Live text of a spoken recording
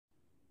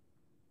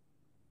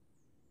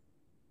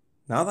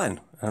Now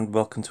then, and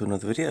welcome to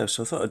another video.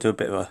 So I thought I'd do a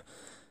bit of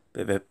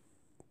a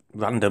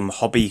random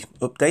hobby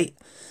update.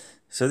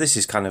 So this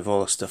is kind of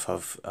all the stuff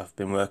I've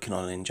been working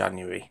on in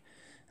January.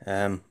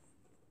 I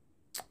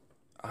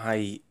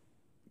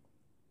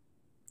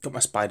got my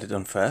spider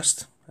done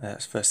first.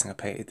 That's the first thing I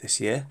painted this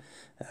year.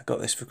 I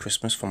got this for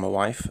Christmas from my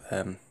wife.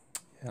 I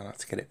had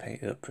to get it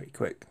painted up pretty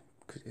quick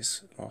because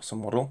it's an awesome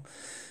model.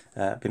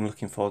 I've been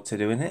looking forward to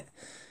doing it.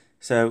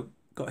 So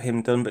got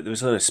him done, but there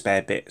was a lot of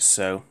spare bits.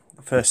 So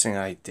the first thing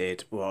I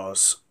did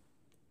was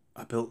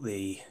I built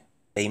the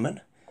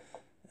Daemon.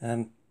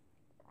 So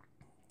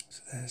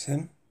there's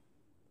him.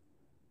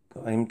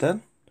 Got him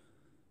done.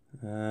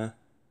 It's a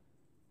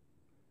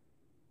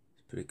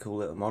pretty cool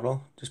little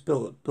model. Just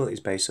built his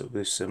base up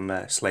with some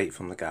slate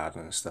from the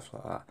garden and stuff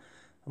like that.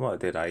 And what I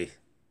did,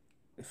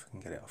 if I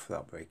can get it off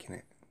without breaking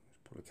it,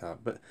 probably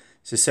can't. But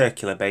it's a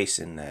circular base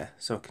in there,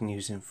 so I can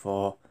use him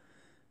for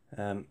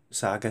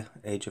Saga,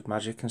 Age of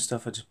Magic and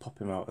stuff. I just pop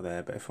him out of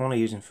there. But if I want to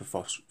use him for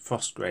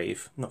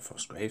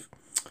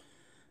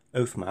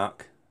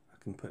Oathmark, I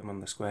can put him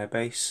on the square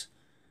base.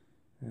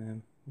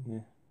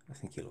 Yeah, I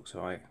think he looks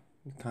alright.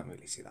 You can't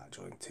really see that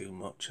joint too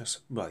much.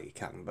 Well, you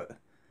can, but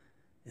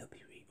it'll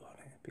be reborn.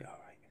 It'll be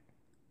alright.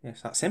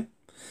 Yes, that's him.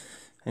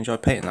 I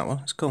enjoyed painting that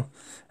one. It's cool.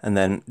 And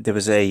then there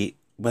was a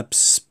web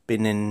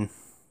spinning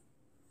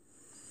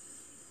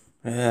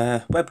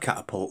web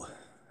catapult.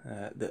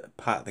 That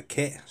part of the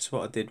kit. So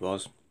what I did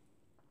was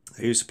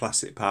I used the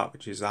plastic part,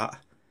 which is that,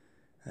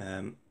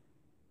 and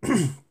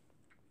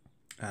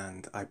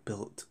I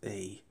built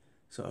a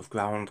sort of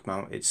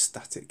ground-mounted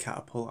static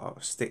catapult out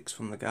of sticks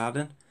from the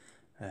garden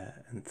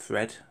and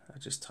thread. I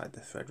just tied the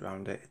thread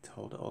around it to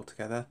hold it all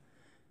together.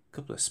 A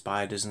couple of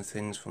spiders and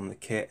things from the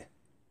kit.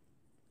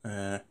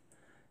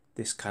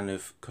 This kind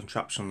of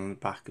contraption on the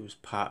back, it was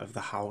part of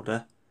the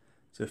howdah.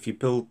 So if you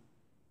build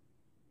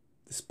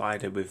the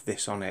spider with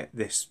this on it,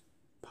 this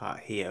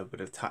part here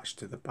would attach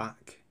to the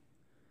back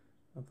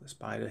of the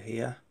spider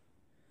here.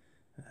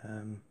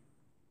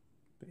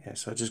 But yeah,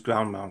 so I just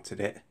ground mounted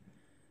it,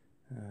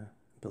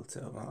 built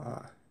it up like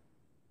that.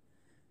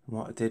 And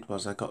what I did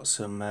was I got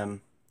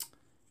some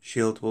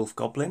Shield Wolf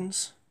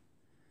goblins.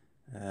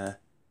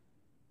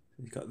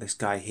 You've got this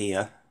guy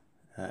here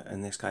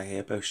and this guy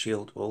here, both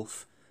Shield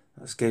Wolf.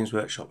 That's Games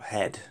Workshop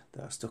head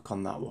that I stuck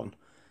on that one.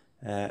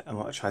 And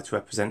what I tried to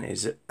represent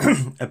is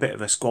a bit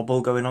of a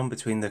squabble going on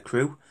between the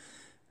crew.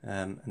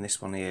 And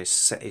this one here is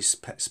set his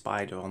pet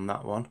spider on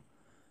that one.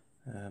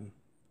 And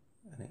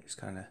it's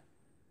kind of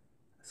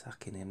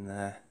attacking him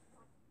there.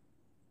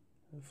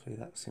 Hopefully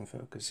that's in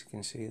focus, you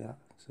can see that.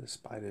 So the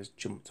spider's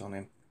jumped on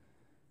him.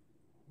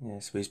 Yeah,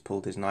 so he's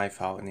pulled his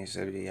knife out and he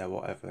said, yeah,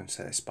 whatever, and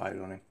set a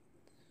spider on him.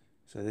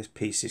 So this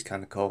piece is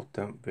kind of called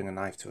Don't Bring a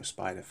Knife to a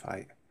Spider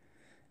Fight.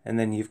 And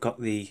then you've got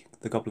the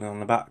goblin on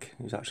the back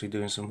who's actually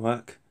doing some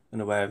work.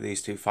 Unaware of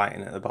these two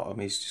fighting at the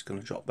bottom, he's just going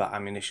to drop that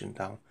ammunition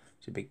down.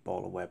 It's a big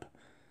ball of web.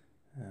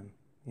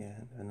 Yeah,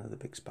 another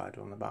big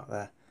spider on the back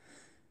there.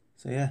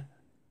 So yeah,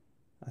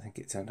 I think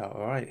it turned out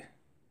alright.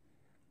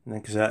 And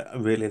then because I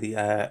really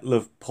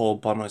love Paul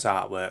Bonner's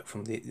artwork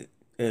from the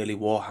early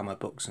Warhammer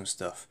books and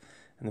stuff.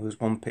 And there was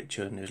one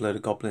picture and there was a load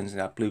of goblins and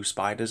they had blue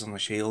spiders on the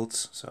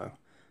shields. So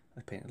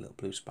I painted a little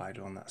blue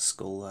spider on that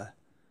skull there.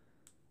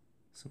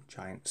 Some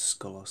giant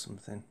skull or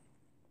something.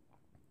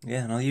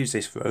 Yeah, and I'll use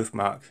this for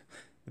Oathmark.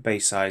 The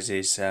base size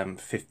is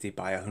 50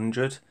 by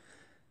 100.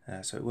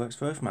 So it works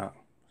for Oathmark.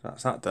 So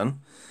that's that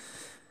done.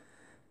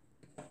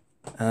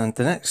 And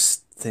the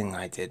next thing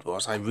I did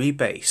was I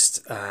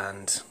rebased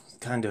and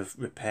kind of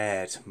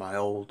repaired my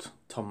old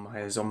Tom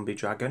Meyer zombie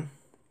dragon.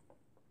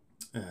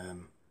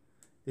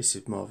 This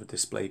is more of a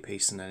display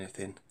piece than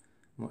anything.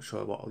 I'm not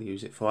sure what I'll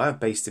use it for. I've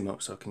based him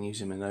up so I can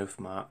use him in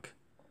Oathmark.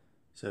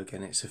 So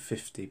again, it's a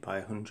 50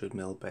 by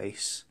 100mm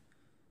base,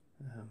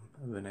 a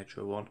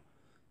Renedra one.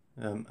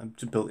 I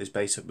built his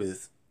base up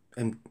with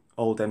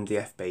old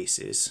MDF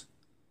bases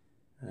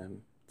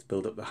to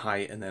build up the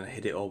height, and then I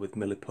hid it all with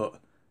Milliput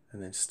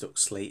and then stuck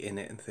slate in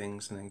it and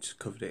things, and then just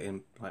covered it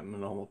in like my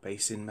normal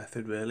basing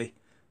method really.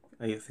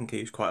 I think I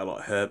used quite a lot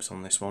of herbs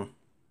on this one.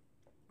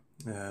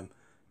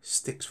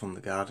 Sticks from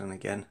the garden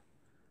again,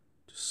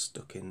 just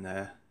stuck in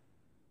there.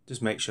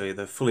 Just make sure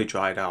they're fully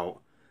dried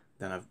out,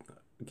 then I've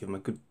give them a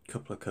good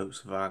couple of coats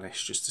of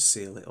varnish just to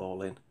seal it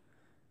all in.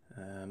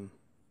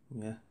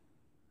 Yeah,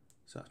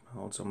 so that's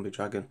my old zombie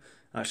dragon.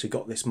 I actually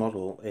got this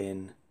model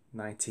in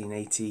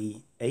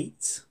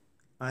 1988,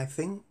 I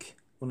think.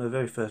 One of the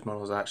very first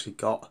models I actually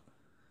got,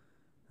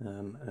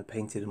 and I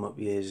painted them up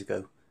years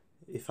ago.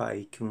 If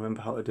I can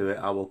remember how to do it,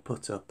 I will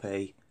put up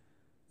a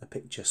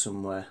picture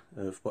somewhere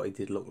of what he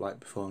did look like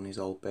before on his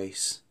old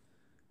base.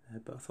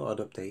 But I thought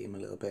I'd update him a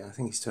little bit. I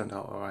think he's turned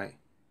out alright.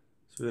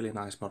 It's a really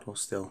nice model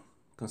still,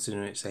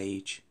 considering its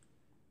age.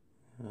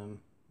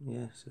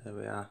 Yeah, so there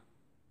we are.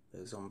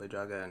 The zombie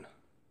dragon.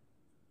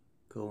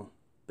 Cool.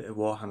 Bit of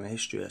Warhammer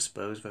history, I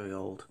suppose. Very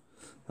old.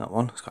 That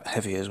one. It's quite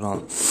heavy as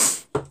well.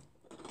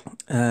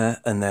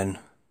 And then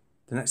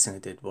the next thing I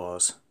did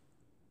was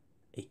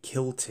a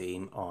kill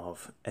team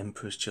of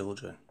Emperor's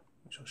Children,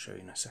 which I'll show you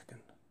in a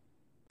second.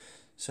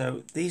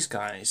 So these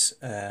guys,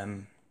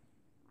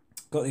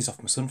 got these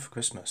off my son for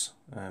Christmas,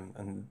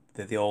 and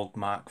they're the old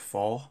Mark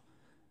IV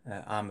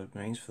Armoured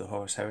Marines for the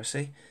Horus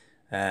Heresy.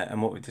 And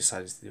what we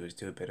decided to do is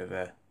do a bit of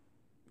a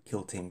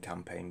Kill Team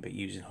campaign, but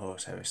using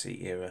Horus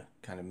Heresy era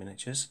kind of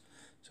miniatures.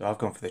 So I've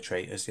gone for the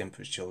Traitors, the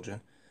Emperor's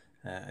Children,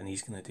 and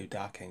he's going to do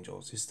Dark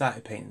Angels. He's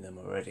started painting them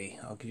already.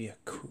 I'll give you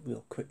a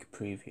real quick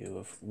preview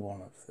of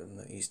one of them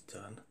that he's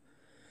done,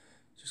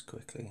 just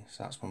quickly.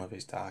 So that's one of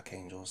his Dark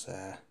Angels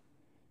there.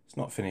 It's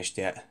not finished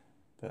yet,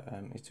 but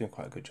he's doing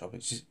quite a good job.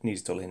 It just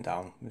needs dulling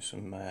down with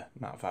some matte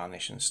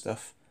varnish and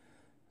stuff,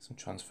 some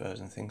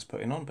transfers and things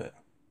putting on, but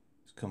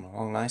it's coming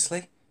along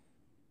nicely.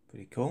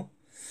 Pretty cool.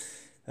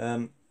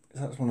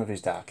 That's one of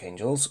his Dark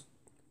Angels.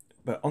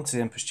 But onto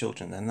the Emperor's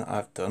Children then that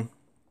I've done.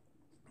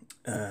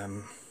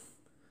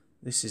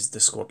 This is the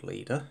squad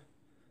leader.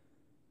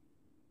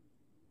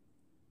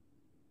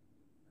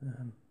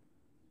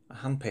 I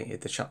hand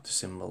painted the chapter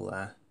symbol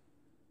there.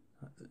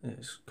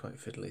 It's quite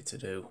fiddly to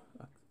do.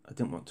 I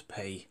didn't want to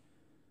pay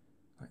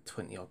like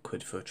 20 odd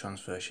quid for a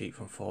transfer sheet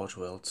from Forge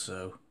World,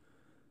 so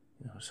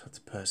I just had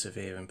to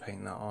persevere and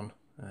paint that on.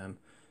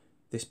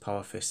 This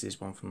Power Fist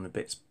is one from the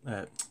Bits,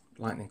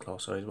 Lightning Claw,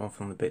 sorry, is one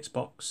from the Bits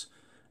box.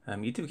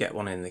 You do get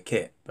one in the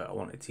kit, but I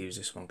wanted to use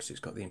this one because it's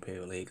got the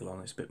Imperial Eagle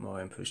on. It's a bit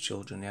more Emperor's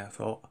Children, yeah, I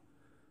thought.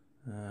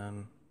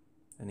 And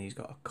he's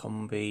got a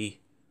combi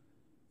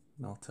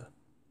melter,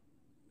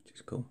 which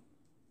is cool.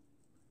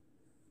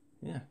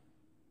 Yeah,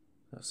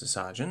 that's the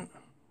sergeant.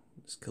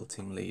 It's Kill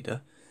Team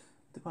leader.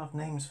 Do I have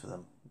names for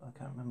them? I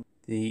can't remember.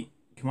 The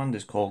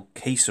commander's called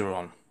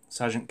Caesarron,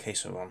 Sergeant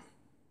Caesarron.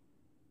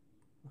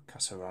 Or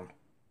Caesarron.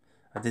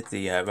 I did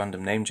the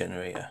random name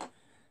generator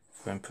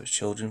for Emperor's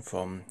Children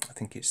from, I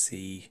think it's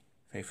the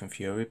Faith and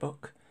Fury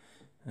book.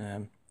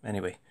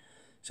 Anyway,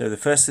 so the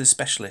first of the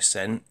specialists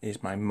then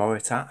is my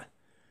Moritat.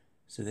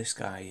 So this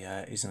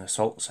guy is an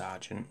assault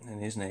sergeant,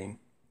 and his name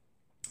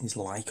is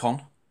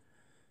Lycon.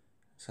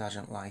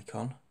 Sergeant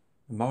Lycon.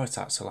 The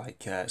Moritats are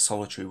like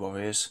solitary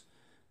warriors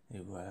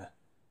who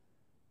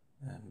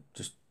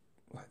just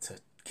like to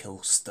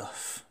kill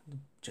stuff,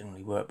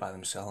 generally work by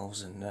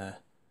themselves and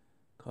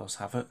cause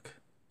havoc.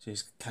 So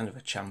he's kind of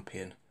a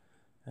champion.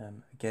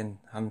 Again,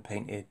 hand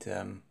painted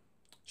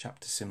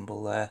chapter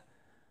symbol there.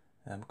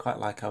 Quite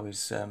like how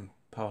his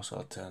power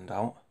sword turned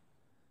out.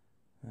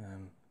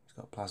 He's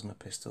got a plasma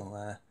pistol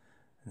there,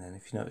 and then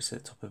if you notice at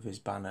the top of his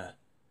banner,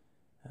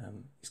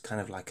 it's kind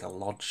of like a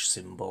lodge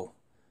symbol.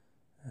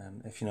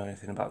 If you know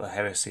anything about the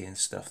heresy and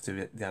stuff,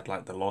 they had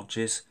like the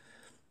lodges,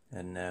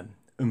 and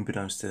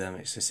unbeknownst to them,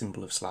 it's a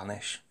symbol of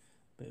Slaanesh,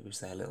 but it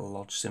was their little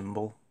lodge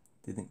symbol.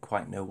 They didn't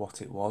quite know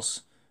what it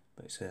was,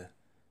 but it's a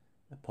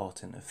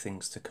portent of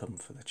things to come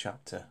for the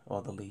chapter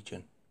or the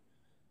legion.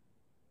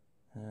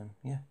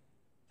 Yeah,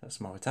 that's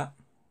Moritat,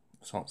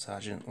 Assault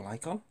Sergeant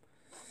Lycon.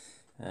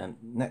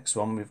 Next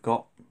one we've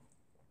got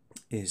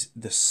is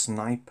the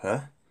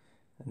Sniper,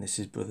 and this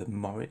is Brother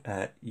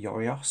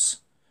Yorios.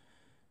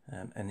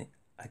 And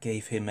I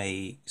gave him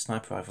a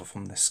sniper rifle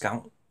from the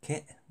Scout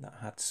kit that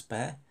I had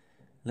spare.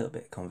 A little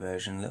bit of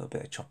conversion, a little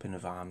bit of chopping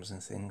of arms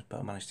and things, but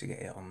I managed to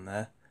get it on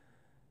there.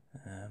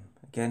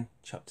 Again,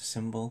 chapter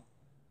symbol.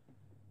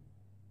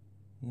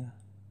 Yeah,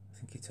 I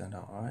think he turned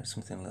out alright.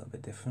 Something a little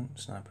bit different.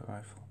 Sniper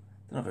rifle.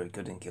 They're not very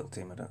good in Kill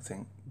Team, I don't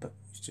think, but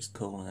it's just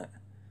cool, isn't it?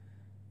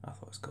 I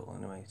thought it was cool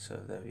anyway, so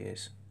there he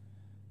is.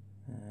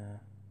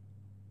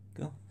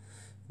 Cool.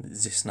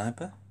 This is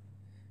Sniper.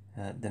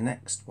 The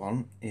next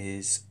one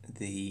is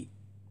the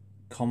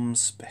comms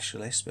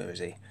specialist. Where is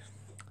he?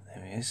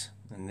 There he is.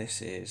 And this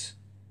is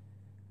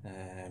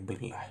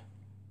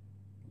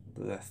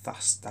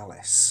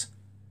Thastalis.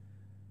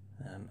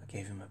 I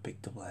gave him a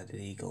big double-headed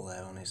eagle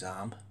there on his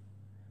arm.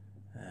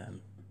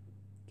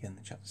 Again,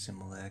 the chapter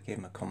symbol there. I gave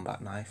him a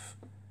combat knife.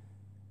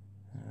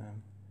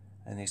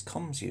 And his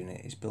comms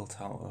unit is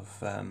built out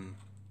of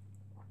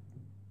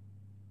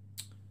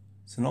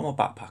it's a normal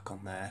backpack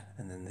on there,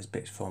 and then there's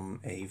bits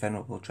from a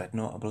Venerable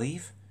Dreadnought, I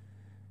believe.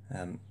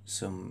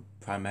 Some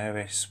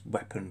Primaris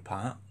weapon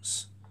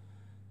parts,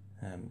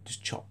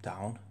 just chopped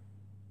down.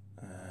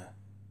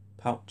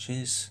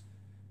 Pouches.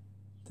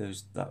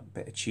 That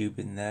bit of tube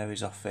in there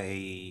is off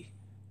a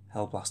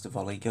Hellblaster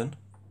volley gun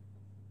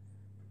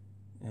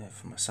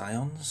from my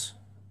Scions,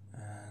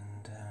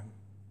 and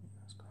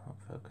that's got out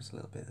focus a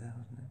little bit there,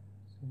 wasn't it?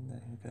 So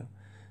there you go.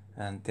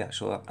 And the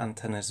actual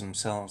antennas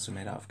themselves are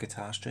made out of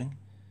guitar string.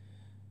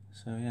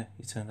 So yeah,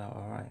 he turned out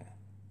alright.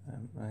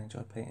 I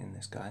enjoyed painting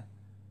this guy.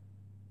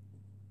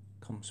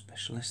 Comm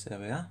specialist, there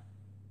we are.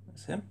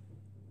 That's him.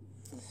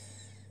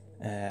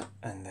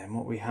 And then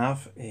what we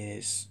have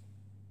is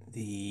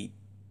the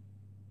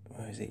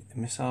the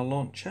missile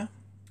launcher.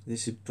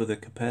 This is Brother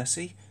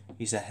Capersi.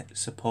 He's a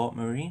support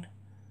marine.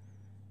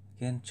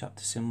 Again,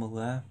 chapter symbol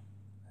there.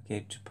 I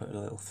gave to put a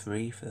little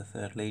 3 for the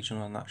 3rd Legion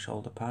on that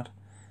shoulder pad.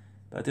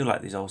 But I do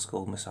like these old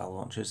school missile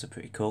launchers, they're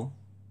pretty cool.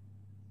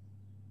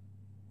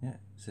 Yeah,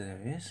 so there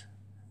he is.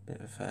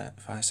 Bit of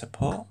fire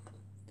support.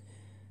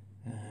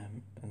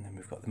 And then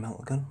we've got the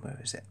melter gun. Where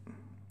is it?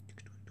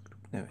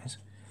 There it is.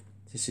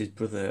 This is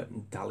Brother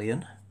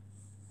Dalian.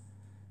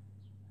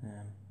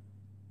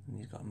 And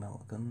he's got a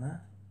melter gun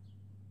there.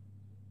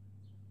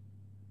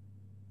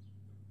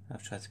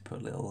 I've tried to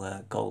put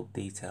little gold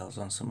details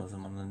on some of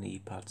them on the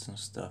knee pads and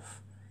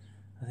stuff.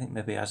 I think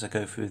maybe as I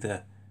go through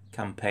the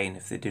campaign,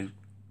 if they do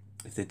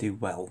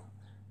well,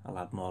 I'll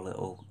add more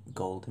little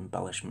gold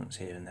embellishments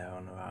here and there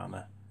on their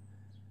armour.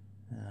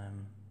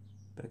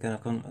 But again,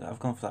 I've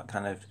gone for that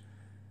kind of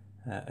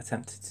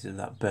attempted to do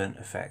that burnt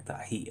effect,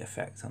 that heat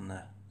effect on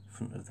the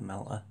front of the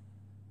melter.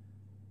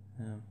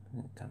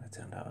 It kind of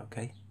turned out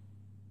okay.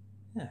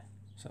 Yeah,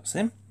 so that's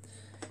him.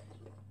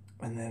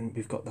 And then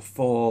we've got the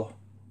 4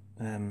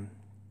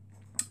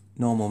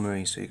 normal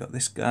Marines. So you've got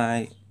this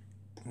guy,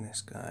 and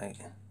this guy,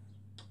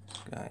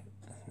 this guy,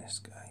 and this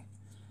guy.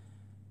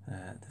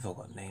 They've all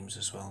got names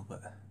as well,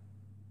 but I'm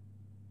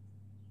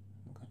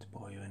not going to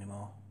bore you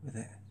anymore with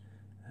it.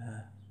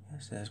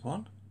 Yes, there's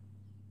one.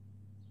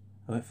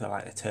 I went for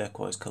like a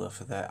turquoise colour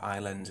for their eye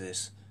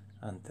lenses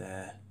and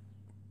their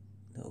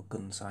little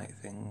gun sight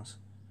things,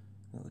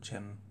 little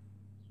gem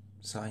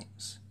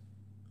sights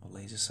or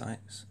laser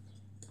sights.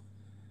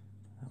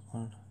 That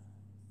one.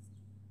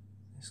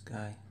 This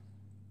guy.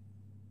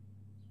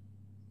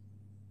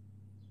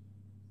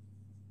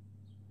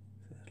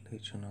 Third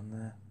Legion on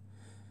there.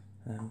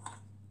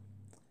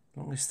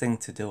 Longest thing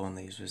to do on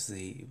these was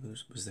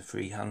the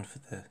freehand for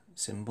the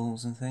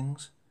symbols and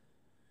things,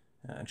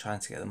 and trying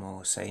to get them all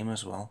the same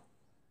as well.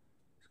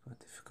 It's quite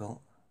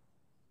difficult.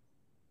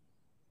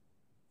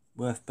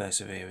 Worth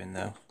persevering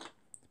though.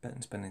 It's better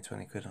than spending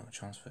 20 quid on a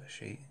transfer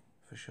sheet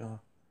for sure.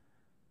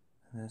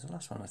 And there's the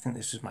last one. I think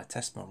this was my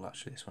test model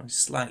actually. This one is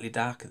slightly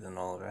darker than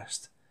all the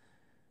rest.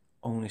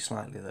 Only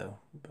slightly though,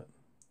 but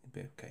it'd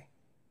be okay.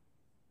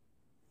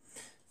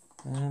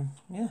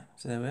 Yeah,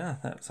 so there we are.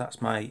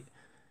 That's my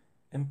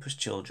Emperor's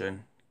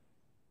Children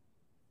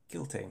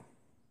kill team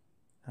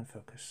and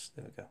focus.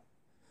 There we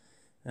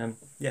go.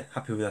 Yeah,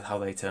 happy with how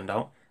they turned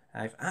out.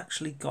 I've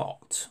actually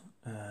got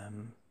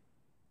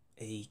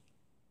a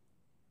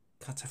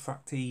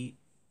Cataphractii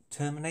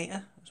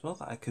Terminator as well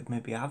that I could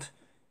maybe add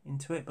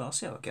into it, but I'll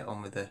see how I get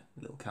on with the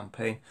little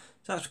campaign.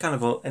 So that's kind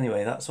of all.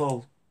 Anyway, that's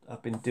all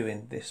I've been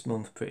doing this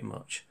month pretty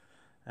much.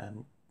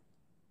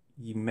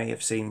 You may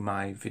have seen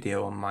my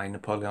video on my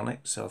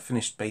Napoleonics, so I've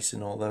finished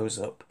basing all those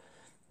up.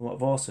 And what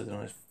I've also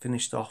done is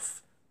finished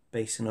off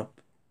basing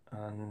up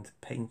and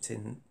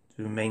painting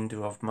the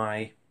remainder of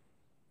my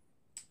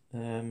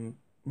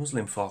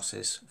Muslim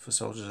forces for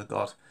Soldiers of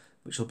God,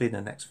 which will be in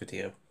the next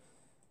video.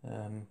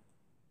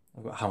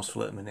 I've got a house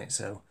full at the minute,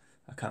 so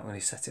I can't really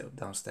set it up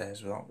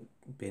downstairs without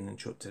being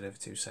interrupted every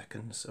 2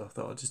 seconds, so I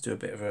thought I'd just do a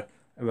bit of a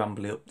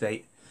rambly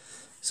update.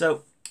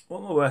 So,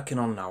 what we're working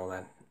on now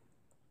then?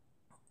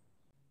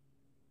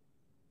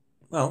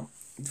 Well,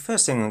 the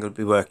first thing I'm going to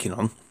be working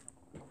on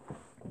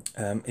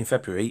in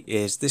February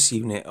is this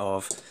unit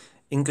of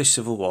English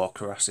Civil War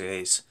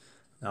cuirassiers.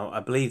 Now, I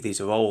believe these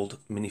are old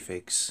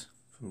minifigs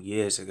from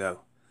years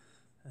ago.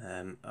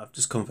 I've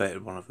just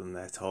converted one of them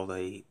there to hold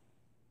a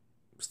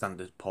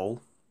standard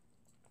pole.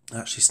 I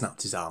actually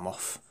snapped his arm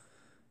off,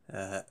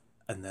 and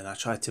then I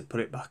tried to put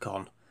it back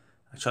on.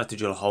 I tried to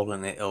drill a hole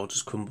in it, it all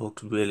just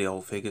crumbled. Really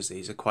old figures,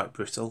 these are quite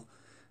brittle.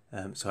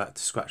 So I had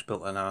to scratch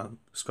build an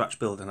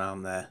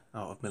arm there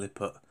out of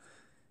milliput.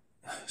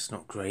 It's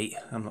not great,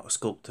 I'm not a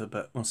sculptor,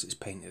 but once it's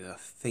painted I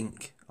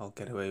think I'll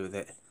get away with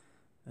it.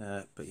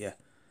 But yeah,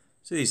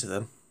 so these are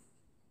them.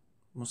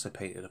 Once they're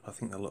painted up I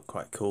think they'll look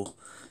quite cool.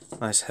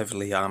 Nice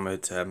heavily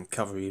armoured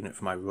cavalry unit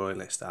for my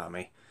Royalist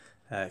army.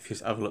 If you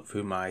have a look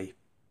through my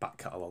back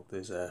catalogue,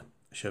 there's a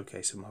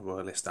showcase of my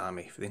Royalist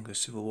army for the English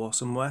Civil War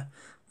somewhere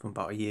from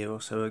about a year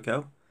or so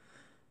ago.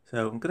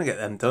 So I'm going to get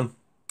them done.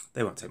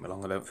 They won't take me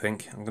long, I don't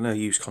think. I'm going to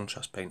use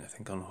contrast paint, I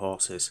think, on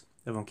horses.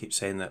 Everyone keeps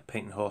saying that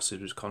painting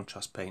horses with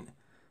contrast paint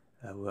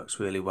works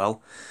really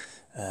well.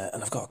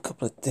 And I've got a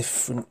couple of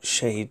different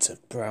shades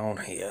of brown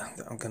here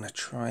that I'm going to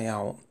try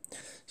out.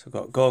 So I've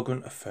got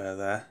Gorgunter fur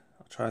there.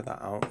 I'll try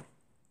that out.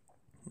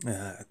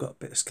 I've got a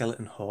bit of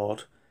skeleton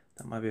horde.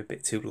 That might be a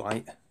bit too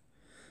light.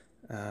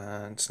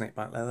 And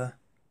snakebite leather.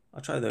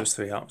 I'll try those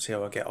 3 out and see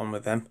how I get on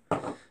with them.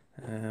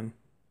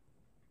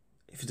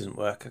 If it doesn't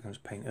work, I can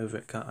just paint over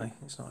it, can't I?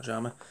 It's not a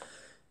drama.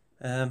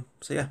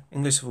 So yeah,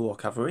 English Civil War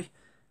cavalry.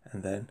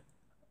 And then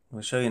I'm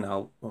going to show you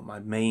now what my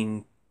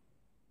main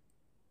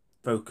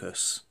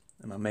focus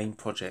and my main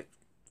project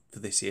for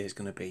this year is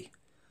going to be.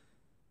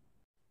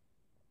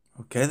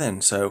 Okay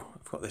then, so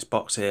I've got this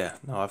box here.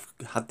 Now I've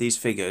had these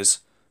figures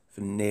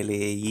for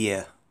nearly a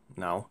year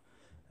now.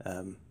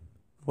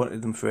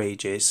 Wanted them for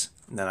ages,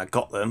 and then I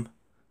got them,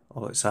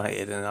 all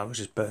excited, and I was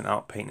just burnt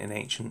out painting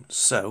Ancient.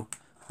 So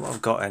what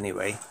I've got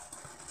anyway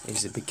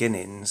is the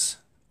beginnings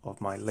of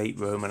my late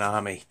Roman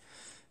army.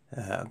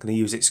 I'm going to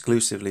use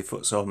exclusively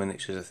Footsore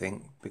miniatures, I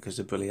think, because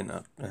they're brilliant.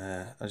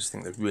 I just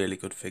think they're really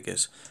good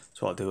figures.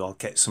 So what I'll do, I'll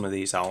get some of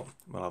these out.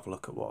 We'll have a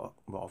look at what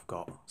I've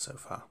got so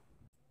far.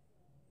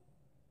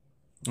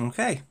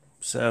 Okay,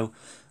 so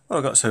what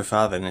I've got so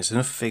far then is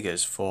enough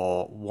figures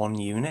for 1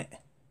 unit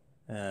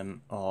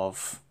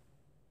of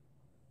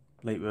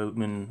late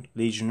Roman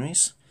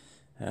legionaries.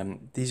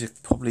 These are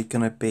probably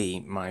going to be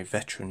my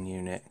veteran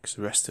unit, because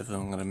the rest of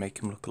them I'm going to make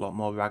them look a lot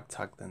more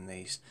ragtag than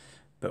these.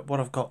 But what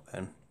I've got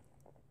then,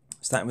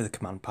 starting with the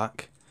command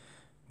pack,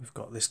 we've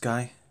got this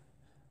guy.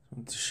 I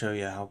want to show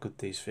you how good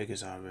these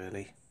figures are,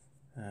 really.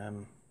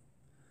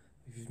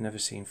 If you've never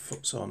seen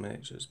Futsal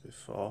miniatures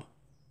before,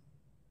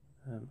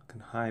 I can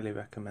highly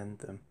recommend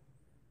them.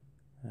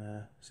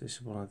 So this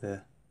is one of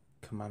the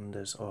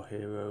commanders or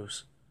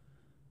heroes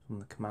from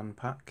the command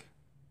pack.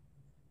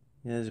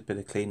 Yeah, there's a bit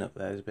of cleanup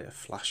there, there's a bit of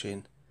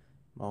flashing,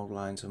 mould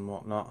lines and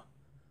whatnot.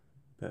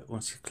 But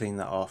once you clean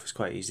that off, it's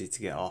quite easy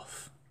to get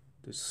off.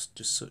 There's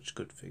just such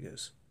good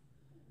figures.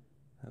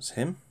 That's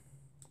him.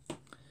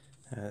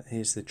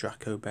 Here's the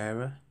Draco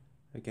Bearer.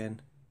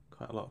 Again,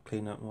 quite a lot of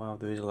cleanup. Wow,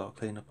 there is a lot of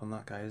cleanup on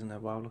that guy, isn't there?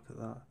 Wow, look at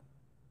that.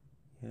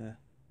 Yeah.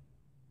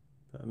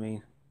 But I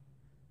mean,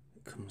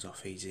 it comes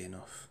off easy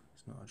enough.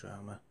 It's not a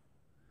drama.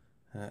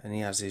 And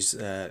he has his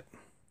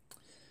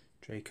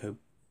Draco,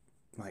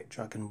 like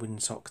Dragon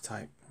Windsock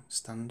type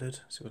standard.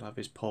 So we'll have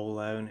his pole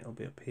there and it'll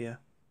be up here.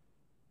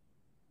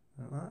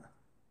 Like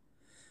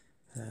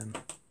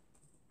that.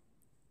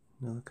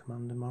 Another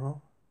commander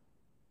model.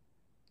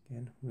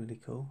 Again, really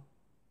cool.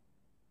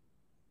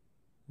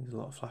 There's a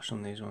lot of flash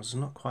on these ones.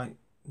 There's not quite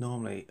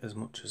normally as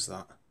much as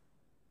that.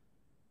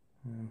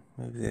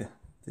 Maybe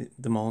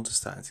the molds are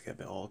starting to get a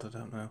bit old, I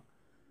don't know.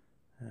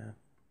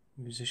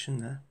 Musician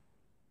there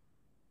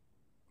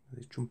with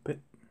his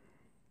trumpet.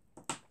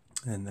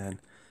 And then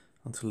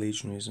onto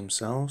Legionaries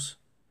themselves.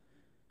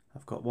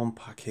 I've got one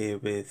pack here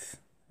with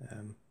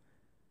they've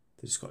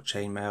just got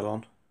chainmail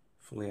on,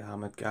 fully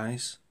armoured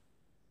guys.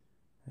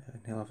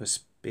 And he'll have a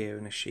spear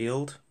and a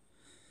shield.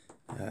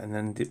 And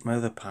then my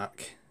other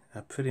pack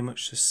are pretty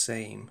much the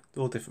same,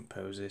 all different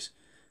poses,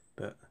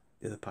 but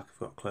the other pack have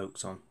got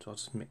cloaks on, so I'll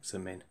just mix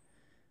them in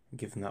and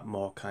give them that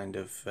more kind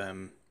of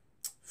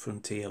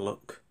frontier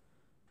look,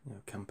 you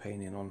know,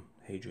 campaigning on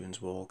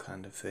Hadrian's Wall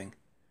kind of thing.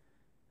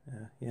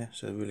 Yeah,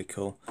 so they're really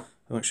cool. I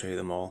won't show you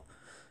them all.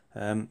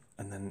 And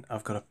then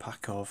I've got a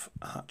pack of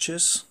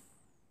archers.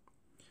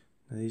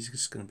 Now these are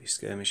just going to be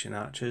skirmishing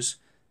archers.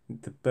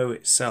 The bow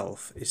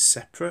itself is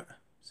separate,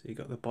 so you've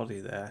got the body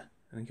there,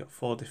 and you've got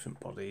 4 different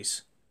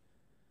bodies.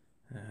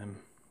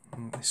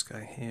 This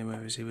guy here,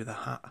 where is he with a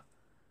hat?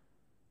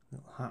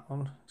 Little hat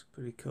on, it's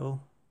pretty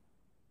cool.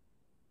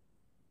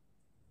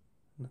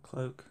 And the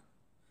cloak,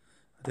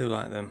 I do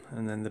like them.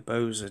 And then the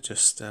bows are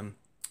just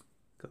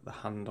got the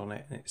hand on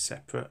it and it's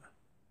separate,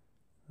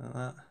 like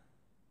that.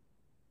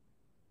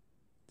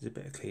 There's a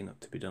bit of cleanup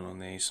to be done on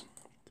these,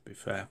 to be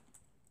fair,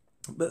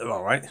 but they're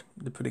alright,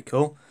 they're pretty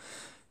cool.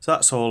 So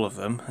that's all of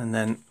them, and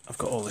then I've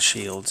got all the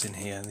shields in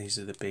here, and these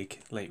are the big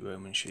late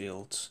Roman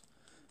shields.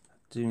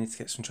 I do need to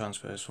get some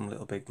transfers from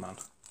Little Big Man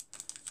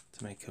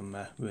to make them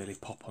really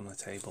pop on the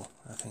table,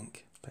 I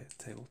think, play at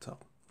the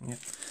tabletop. Yeah,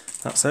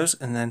 that's those.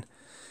 And then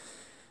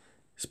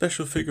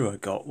special figure I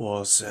got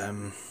was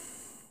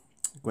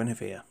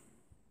Guinevere.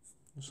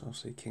 That's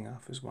obviously King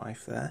Arthur's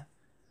wife there.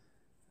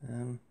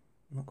 I'm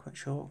not quite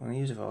sure what I'm going to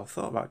use her for. I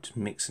thought about just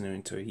mixing her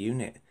into a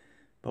unit,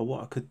 but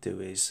what I could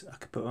do is I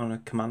could put her on a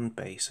command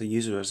base, or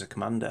use her as a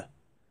commander.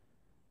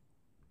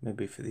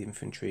 Maybe for the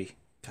infantry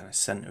kind of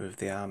centre of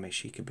the army,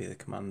 she could be the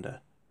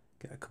commander.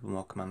 Get a couple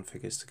more command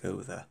figures to go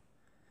with her.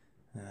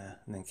 And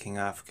then King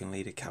Arthur can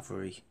lead a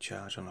cavalry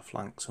charge on a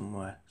flank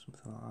somewhere,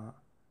 something like that.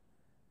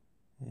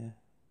 Yeah,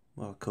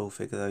 well, a cool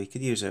figure though. You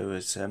could use her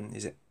as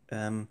is it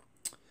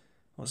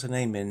what's her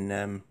name in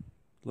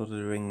Lord of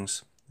the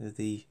Rings?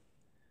 The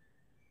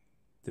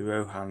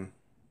Rohan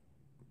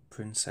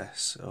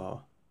princess,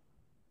 or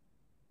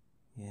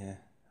yeah,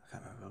 I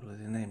can't remember her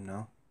bloody name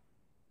now.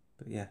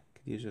 But yeah,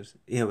 could use her as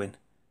Eowyn.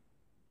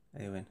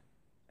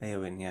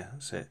 Eowyn, yeah,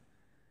 that's it.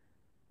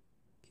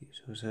 Could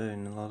use her as her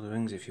in the Lord of the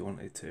Rings if you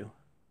wanted to.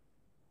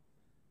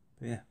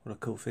 But yeah, what a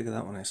cool figure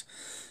that one is.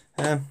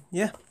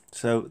 Yeah,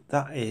 so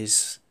that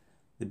is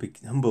the big,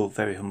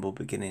 very humble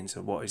beginnings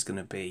of what is going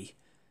to be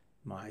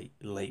my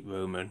late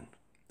Roman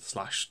 /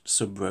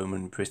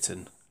 sub-Roman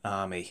Britain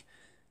army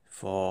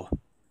for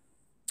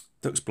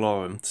Dux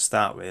Blorum to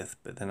start with,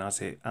 but then as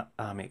the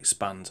army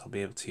expands, I'll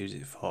be able to use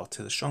it for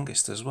To the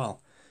Strongest as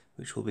well,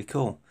 which will be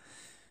cool.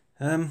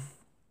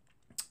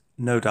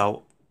 No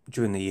doubt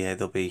during the year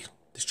there'll be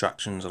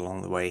distractions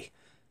along the way.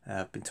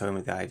 I've been toying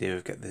with the idea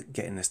of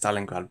getting the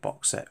Stalingrad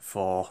box set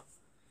for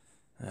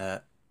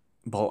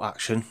Bolt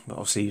Action, but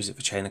obviously use it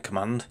for Chain of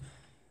Command.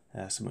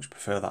 So much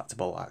prefer that to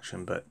Bolt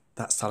Action, but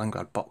that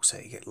Stalingrad box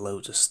set, you get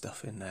loads of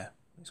stuff in there.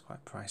 It's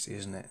quite pricey,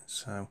 isn't it?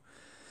 So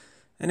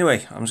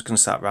anyway, I'm just going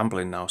to start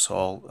rambling now,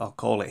 so I'll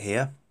call it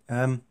here.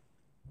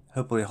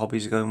 Hopefully your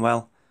hobbies are going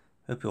well.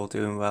 Hope you're all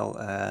doing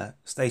well.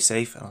 Stay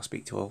safe, and I'll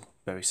speak to you all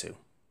very soon.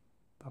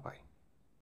 Bye bye.